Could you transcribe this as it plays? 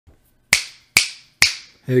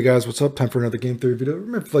Hey guys, what's up? Time for another game theory video.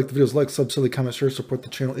 Remember, if you like the videos, like, sub, silly, comment, share, support the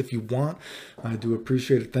channel if you want. I do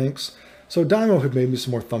appreciate it. Thanks. So Dymo had made me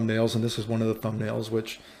some more thumbnails, and this is one of the thumbnails,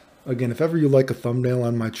 which, again, if ever you like a thumbnail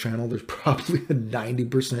on my channel, there's probably a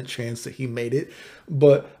 90% chance that he made it.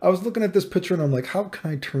 But I was looking at this picture and I'm like, how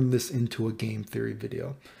can I turn this into a game theory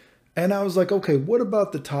video? And I was like, okay, what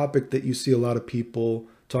about the topic that you see a lot of people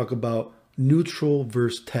talk about, neutral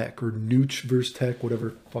versus tech, or nooch versus tech,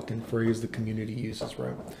 whatever fucking phrase the community uses,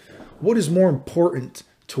 right? What is more important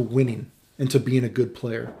to winning and to being a good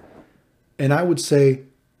player? And I would say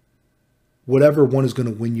whatever one is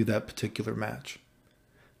going to win you that particular match.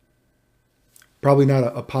 Probably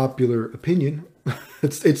not a popular opinion.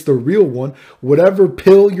 It's the real one. Whatever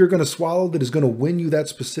pill you're going to swallow that is going to win you that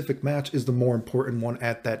specific match is the more important one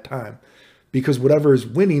at that time. Because whatever is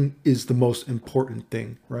winning is the most important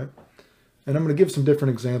thing, right? And I'm going to give some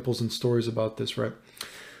different examples and stories about this, right?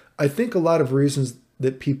 I think a lot of reasons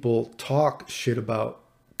that people talk shit about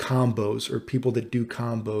combos, or people that do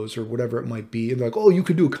combos, or whatever it might be, and they're like, oh, you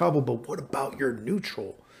could do a combo, but what about your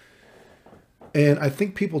neutral? And I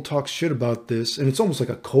think people talk shit about this, and it's almost like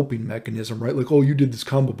a coping mechanism, right? Like, oh, you did this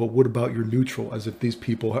combo, but what about your neutral? As if these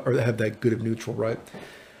people have that good of neutral, right?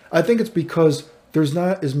 I think it's because there's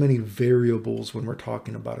not as many variables when we're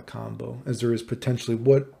talking about a combo as there is potentially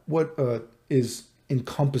what is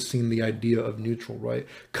encompassing the idea of neutral, right?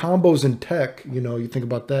 Combos in tech, you think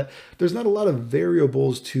about that. There's not a lot of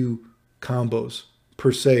variables to combos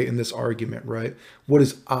per se in this argument, right? What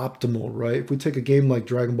is optimal, right? If we take a game like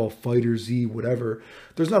Dragon Ball Fighter Z, whatever,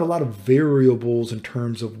 there's not a lot of variables in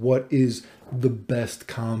terms of what is the best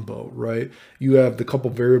combo, right? You have the couple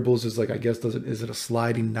variables is like, I guess, is it a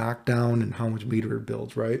sliding knockdown and how much meter it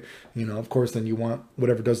builds, right? Of course, then you want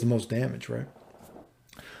whatever does the most damage, right?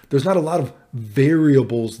 There's not a lot of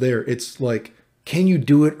variables there. It's like, can you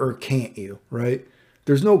do it or can't you, right?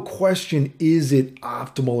 There's no question, is it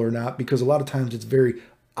optimal or not? Because a lot of times it's very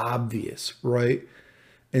obvious, right?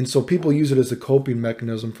 And so people use it as a coping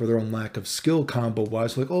mechanism for their own lack of skill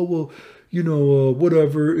combo-wise. Like, oh, well,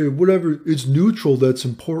 whatever, it's neutral that's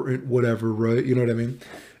important, whatever, right? You know what I mean?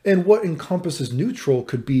 And what encompasses neutral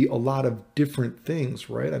could be a lot of different things,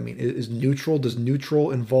 right? I mean, does neutral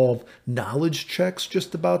involve knowledge checks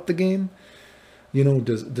just about the game?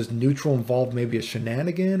 Does neutral involve maybe a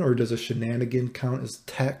shenanigan, or does a shenanigan count as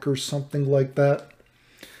tech or something like that?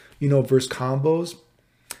 Versus combos.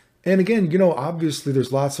 And again, obviously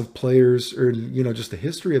there's lots of players, or, just the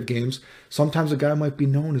history of games. Sometimes a guy might be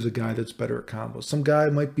known as a guy that's better at combos. Some guy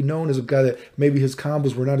might be known as a guy that maybe his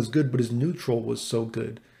combos were not as good, but his neutral was so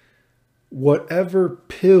good. Whatever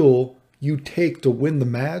pill you take to win the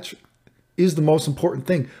match is the most important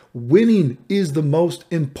thing. Winning is the most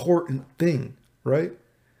important thing, right?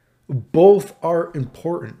 Both are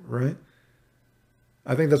important, right?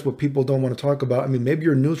 I think that's what people don't want to talk about. I mean, maybe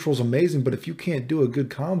your neutral is amazing, but if you can't do a good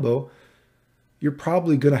combo, you're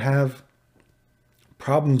probably going to have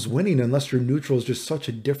problems winning unless your neutral is just such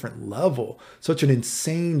a different level, such an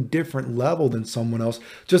insane different level than someone else.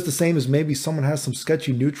 Just the same as maybe someone has some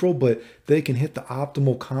sketchy neutral, but they can hit the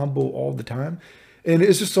optimal combo all the time. And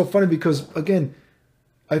it's just so funny because, again,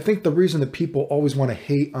 I think the reason that people always want to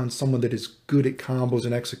hate on someone that is good at combos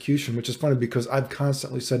and execution, which is funny because I've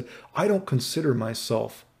constantly said, I don't consider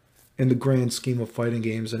myself, in the grand scheme of fighting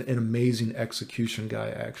games, an amazing execution guy,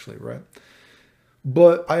 actually, right?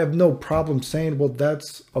 But I have no problem saying, well,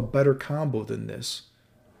 that's a better combo than this.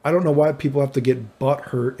 I don't know why people have to get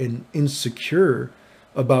butthurt and insecure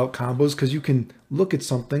about combos, because you can look at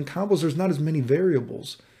something. Combos, there's not as many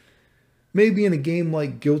variables. Maybe in a game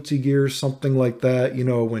like Guilty Gear, something like that,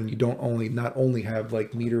 when you not only have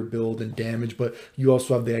like meter build and damage, but you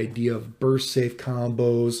also have the idea of burst safe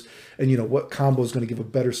combos and, what combo is going to give a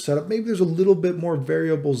better setup. Maybe there's a little bit more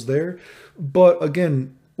variables there. But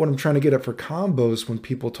again, what I'm trying to get at for combos when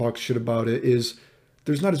people talk shit about it is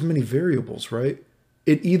there's not as many variables, right?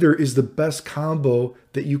 It either is the best combo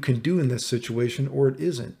that you can do in this situation or it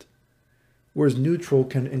isn't. Whereas neutral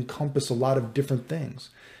can encompass a lot of different things.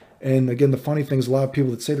 And again, the funny thing is a lot of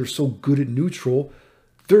people that say they're so good at neutral,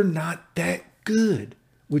 they're not that good.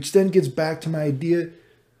 Which then gets back to my idea,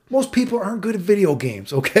 most people aren't good at video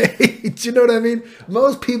games, okay? Do you know what I mean?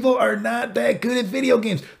 Most people are not that good at video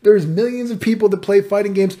games. There's millions of people that play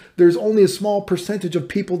fighting games. There's only a small percentage of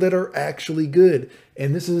people that are actually good.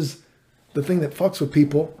 And this is the thing that fucks with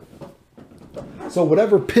people. So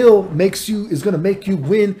whatever pill is going to make you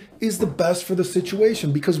win is the best for the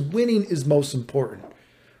situation, because winning is most important.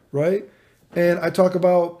 Right? And I talk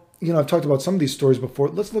about, I've talked about some of these stories before.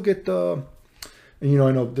 Let's look at and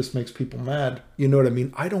I know this makes people mad. You know what I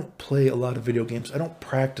mean? I don't play a lot of video games. I don't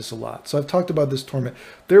practice a lot. So I've talked about this tournament.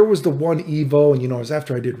 There was the one Evo, and it was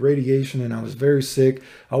after I did radiation and I was very sick.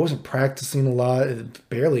 I wasn't practicing a lot,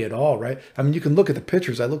 barely at all, right? I mean, you can look at the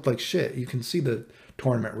pictures. I looked like shit. You can see the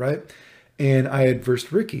tournament, right? And I had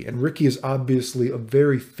versed Ricky, and Ricky is obviously a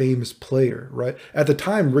very famous player, right? At the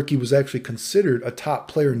time, Ricky was actually considered a top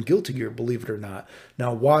player in Guilty Gear, believe it or not.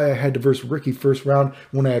 Now, why I had to verse Ricky first round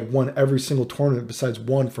when I had won every single tournament besides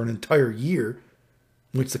one for an entire year,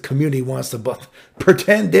 which the community wants to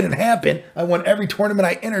pretend didn't happen. I won every tournament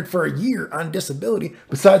I entered for a year on disability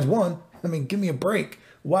besides one. I mean, give me a break.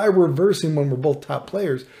 Why we're versing when we're both top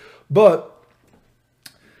players? But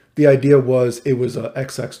the idea was it was a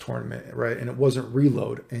XX tournament, right? And it wasn't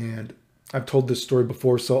reload. And I've told this story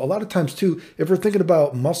before. So a lot of times too, if we're thinking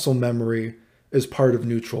about muscle memory as part of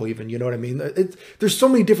neutral even, you know what I mean? There's so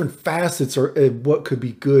many different facets or what could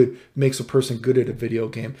be good, makes a person good at a video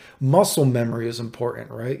game. Muscle memory is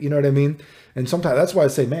important, right? You know what I mean? And sometimes that's why I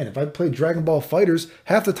say, man, if I play Dragon Ball FighterZ,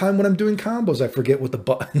 half the time when I'm doing combos, I forget what the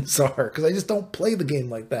buttons are because I just don't play the game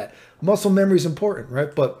like that. Muscle memory is important,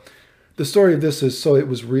 right? But the story of this is, so it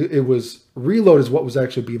was reload is what was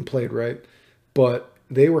actually being played, right? But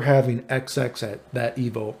they were having XX at that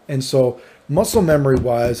Evo. And so muscle memory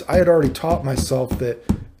wise, I had already taught myself that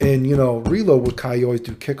in, reload with Kai, you always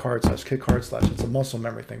do kick hard slash kick hard slash. It's a muscle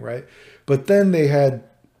memory thing, right? But then they had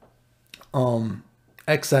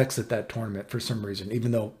XX at that tournament for some reason,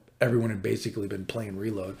 even though everyone had basically been playing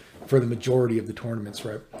reload for the majority of the tournaments,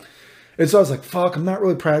 right? And so I was like, fuck, I'm not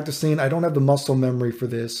really practicing. I don't have the muscle memory for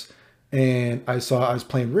this. And I was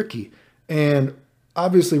playing Ricky, and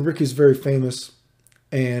obviously Ricky's very famous,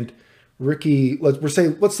 and Ricky,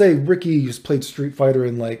 let's say Ricky has played Street Fighter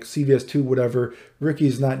in like CVS2, whatever. Ricky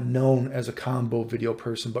is not known as a combo video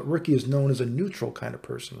person, but Ricky is known as a neutral kind of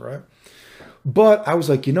person, right? But I was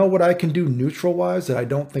like, you know what I can do neutral wise that I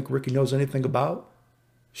don't think Ricky knows anything about?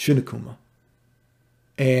 Shinigans.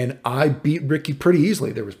 And I beat Ricky pretty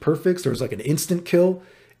easily. There was perfects. There was like an instant kill.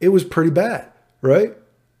 It was pretty bad, right?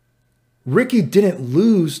 Ricky didn't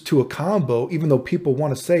lose to a combo, even though people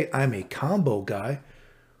want to say I'm a combo guy.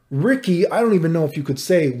 Ricky, I don't even know if you could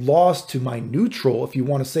say lost to my neutral, if you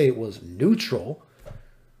want to say it was neutral.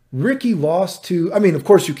 Ricky lost to, I mean, of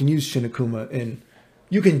course you can use Shinigans, and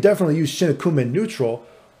you can definitely use Shinigans in neutral,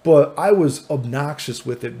 but I was obnoxious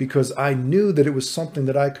with it because I knew that it was something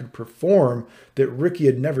that I could perform that Ricky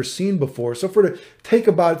had never seen before. So think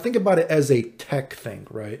about it as a tech thing,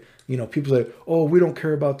 right? People say, oh, we don't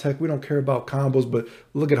care about tech. We don't care about combos, but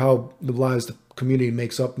look at how the lies the community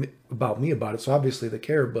makes up about me about it. So obviously they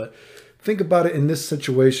care, but think about it in this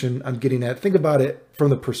situation I'm getting at. Think about it from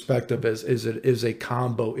the perspective as it is a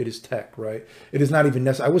combo. It is tech, right? It is not even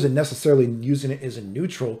necessary. I wasn't necessarily using it as a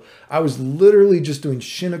neutral. I was literally just doing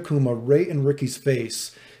Shinigans right in Ricky's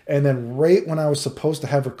face. And then right when I was supposed to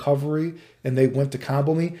have recovery and they went to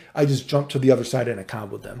combo me, I just jumped to the other side and I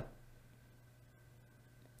comboed them.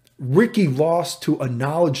 Ricky lost to a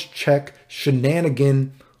knowledge check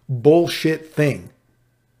shenanigan bullshit thing.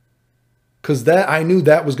 Because I knew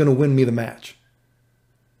that was going to win me the match.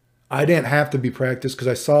 I didn't have to be practiced because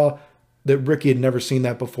I saw that Ricky had never seen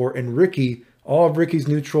that before. And Ricky, all of Ricky's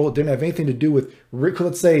neutral, it didn't have anything to do with Rick.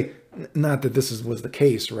 Let's say, not that this was the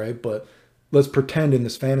case, right? But let's pretend in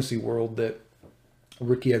this fantasy world that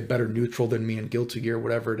Ricky had better neutral than me in Guilty Gear,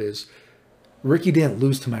 whatever it is. Ricky didn't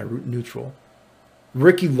lose to my neutral.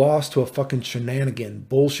 Ricky lost to a fucking shenanigan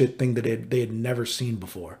bullshit thing that they had never seen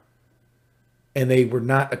before. And they were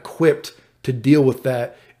not equipped to deal with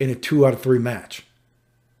that in a 2 out of 3 match.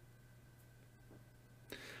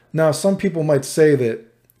 Now, some people might say that,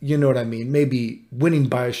 you know what I mean, maybe winning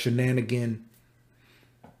by a shenanigan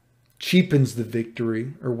cheapens the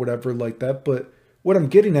victory or whatever like that. But what I'm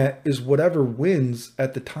getting at is whatever wins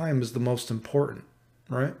at the time is the most important,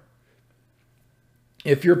 right?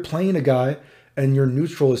 If you're playing a guy and your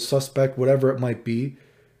neutral is suspect, whatever it might be,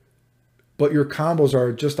 but your combos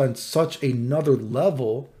are just on such another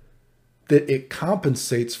level that it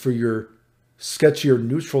compensates for your sketchier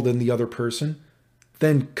neutral than the other person,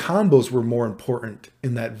 then combos were more important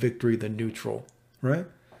in that victory than neutral, right?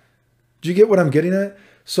 Do you get what I'm getting at?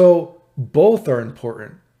 So both are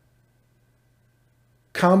important.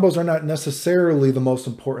 Combos are not necessarily the most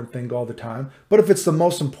important thing all the time, but if it's the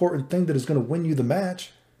most important thing that is going to win you the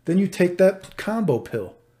match, then you take that combo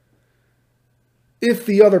pill. If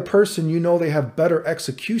the other person, they have better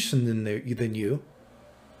execution than you,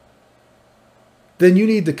 then you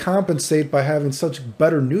need to compensate by having such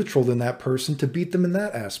better neutral than that person to beat them in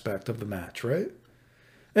that aspect of the match, right?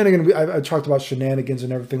 And again, I talked about shenanigans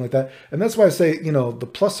and everything like that. And that's why I say, you know, the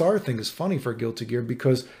plus R thing is funny for Guilty Gear,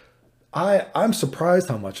 because I'm surprised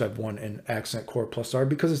how much I've won in Accent Core plus R,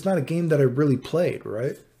 because it's not a game that I really played,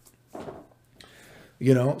 right?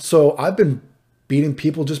 You know, so I've been beating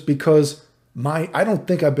people just because I don't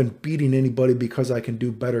think I've been beating anybody because I can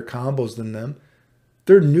do better combos than them.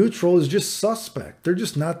 Their neutral is just suspect. They're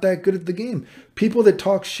just not that good at the game. People that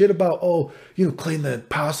talk shit about, oh, you know, claim the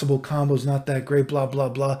possible combo's not that great, blah, blah,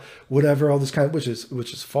 blah, whatever, all this kind of, which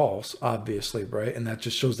is false, obviously, right? And that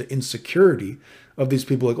just shows the insecurity of these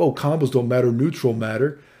people, like, oh, combos don't matter, neutral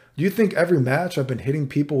matter. Do you think every match I've been hitting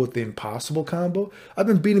people with the impossible combo? I've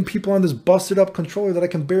been beating people on this busted up controller that I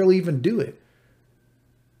can barely even do it.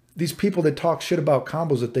 These people that talk shit about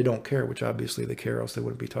combos that they don't care, which obviously they care, else they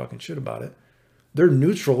wouldn't be talking shit about it. Their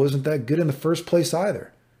neutral isn't that good in the first place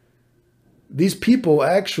either. These people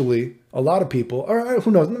actually, a lot of people, or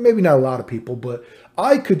who knows, maybe not a lot of people, but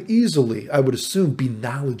I could easily, I would assume, be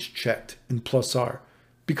knowledge checked in plus R,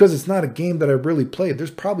 because it's not a game that I really played.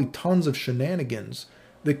 There's probably tons of shenanigans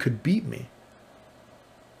that could beat me.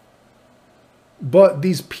 But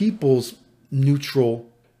these people's neutral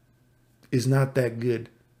is not that good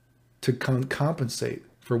to compensate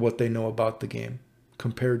for what they know about the game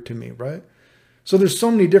compared to me, right? So there's so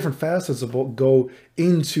many different facets of what go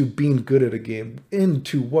into being good at a game,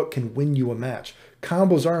 into what can win you a match.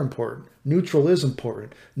 Combos are important. Neutral is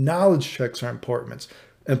important. Knowledge checks are important.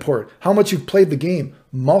 How much you've played the game,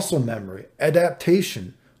 muscle memory,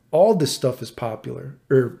 adaptation, all this stuff is popular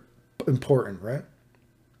or important, right?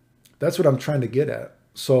 That's what I'm trying to get at.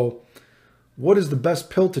 So what is the best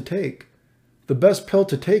pill to take? The best pill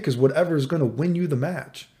to take is whatever is going to win you the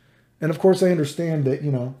match. And of course, I understand that,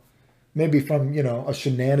 you know, maybe from, you know, a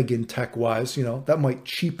shenanigan tech-wise, you know, that might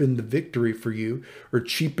cheapen the victory for you, or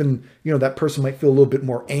cheapen, you know, that person might feel a little bit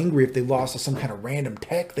more angry if they lost to some kind of random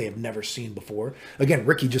tech they have never seen before. Again,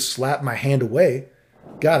 Ricky just slapped my hand away.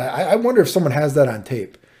 God, I wonder if someone has that on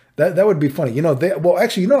tape. That would be funny. You know, well,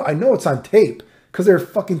 actually, you know, I know it's on tape because they're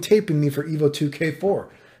fucking taping me for Evo 2K4.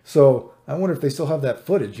 So I wonder if they still have that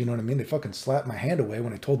footage. You know what I mean? They fucking slapped my hand away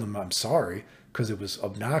when I told them I'm sorry because it was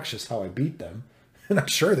obnoxious how I beat them. And I'm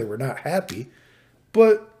sure they were not happy.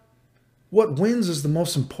 But what wins is the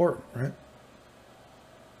most important, right?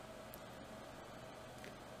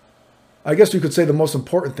 I guess you could say the most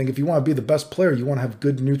important thing, if you want to be the best player, you want to have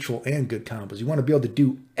good neutral and good combos. You want to be able to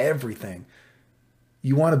do everything.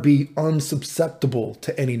 You want to be unsusceptible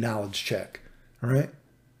to any knowledge check, all right?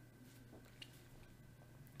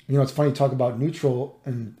 You know, it's funny to talk about neutral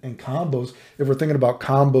and combos. If we're thinking about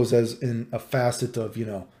combos as in a facet of, you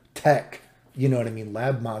know, tech, you know what I mean,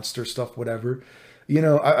 lab monster stuff, whatever. You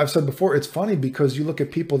know, I've said before, it's funny because you look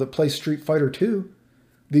at people that play Street Fighter 2,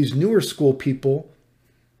 these newer school people,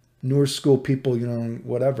 you know,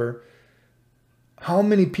 whatever. How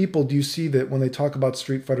many people do you see that when they talk about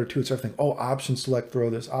Street Fighter 2, it's everything, oh, option select, throw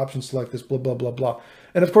this, option select this, blah, blah, blah, blah.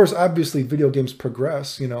 And of course, obviously, video games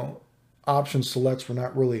progress, you know, option selects were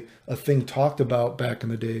not really a thing talked about back in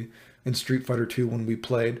the day in Street Fighter 2 when we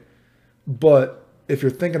played. But if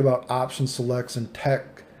you're thinking about option selects and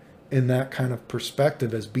tech in that kind of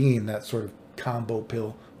perspective as being that sort of combo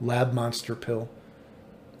pill, lab monster pill,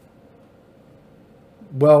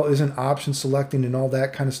 well, isn't option selecting and all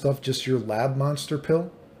that kind of stuff just your lab monster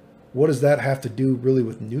pill? What does that have to do really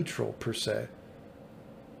with neutral per se?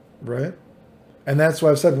 Right? And that's why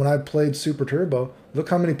I've said when I played Super Turbo, look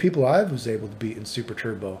how many people I was able to beat in Super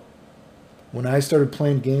Turbo. When I started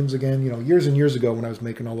playing games again, you know, years and years ago when I was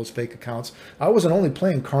making all those fake accounts, I wasn't only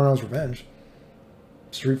playing Karnow's Revenge,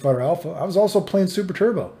 Street Fighter Alpha, I was also playing Super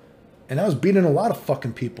Turbo. And I was beating a lot of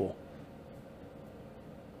fucking people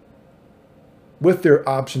with their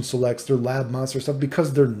option selects, their lab monster stuff,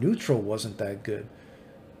 because their neutral wasn't that good.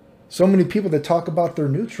 So many people that talk about their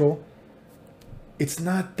neutral, it's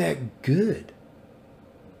not that good.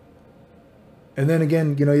 And then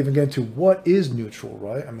again, you know, even get into what is neutral,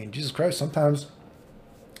 right? I mean, Jesus Christ, sometimes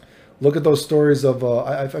look at those stories of,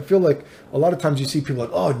 I feel like a lot of times you see people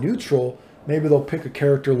like, oh, neutral, maybe they'll pick a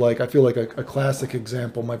character like, I feel like a classic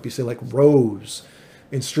example might be, say, like Rose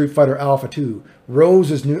in Street Fighter Alpha 2.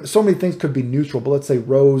 Rose is new. So many things could be neutral, but let's say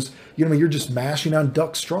Rose, you know, you're just mashing on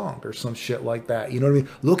Duck Strong or some shit like that. You know what I mean?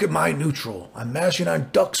 Look at my neutral. I'm mashing on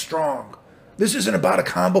Duck Strong. This isn't about a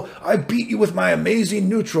combo. I beat you with my amazing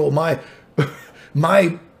neutral. My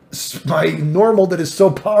normal that is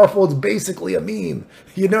so powerful it's basically a meme.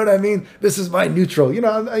 You know what I mean? This is my neutral. You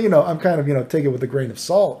know, I'm kind of, you know, take it with a grain of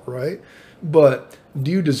salt, right? But do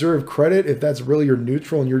you deserve credit if that's really your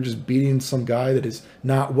neutral and you're just beating some guy that is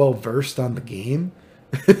not well versed on the game?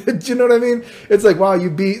 Do you know what I mean? It's like, wow, you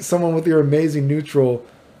beat someone with your amazing neutral,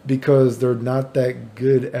 because they're not that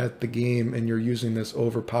good at the game and you're using this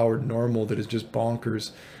overpowered normal that is just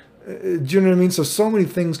bonkers. Do you know what I mean? So many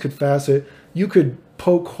things could facet. You could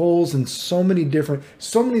poke holes in so many different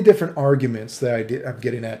arguments that I'm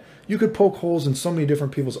getting at. You could poke holes in so many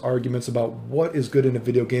different people's arguments about what is good in a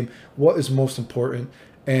video game, what is most important.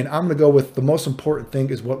 And I'm going to go with the most important thing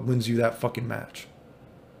is what wins you that fucking match.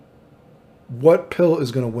 What pill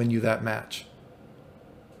is going to win you that match?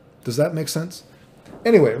 Does that make sense?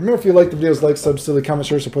 Anyway, remember if you like the videos, like, sub, silly, comment,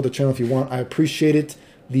 share, support the channel if you want. I appreciate it.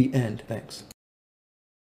 The end. Thanks.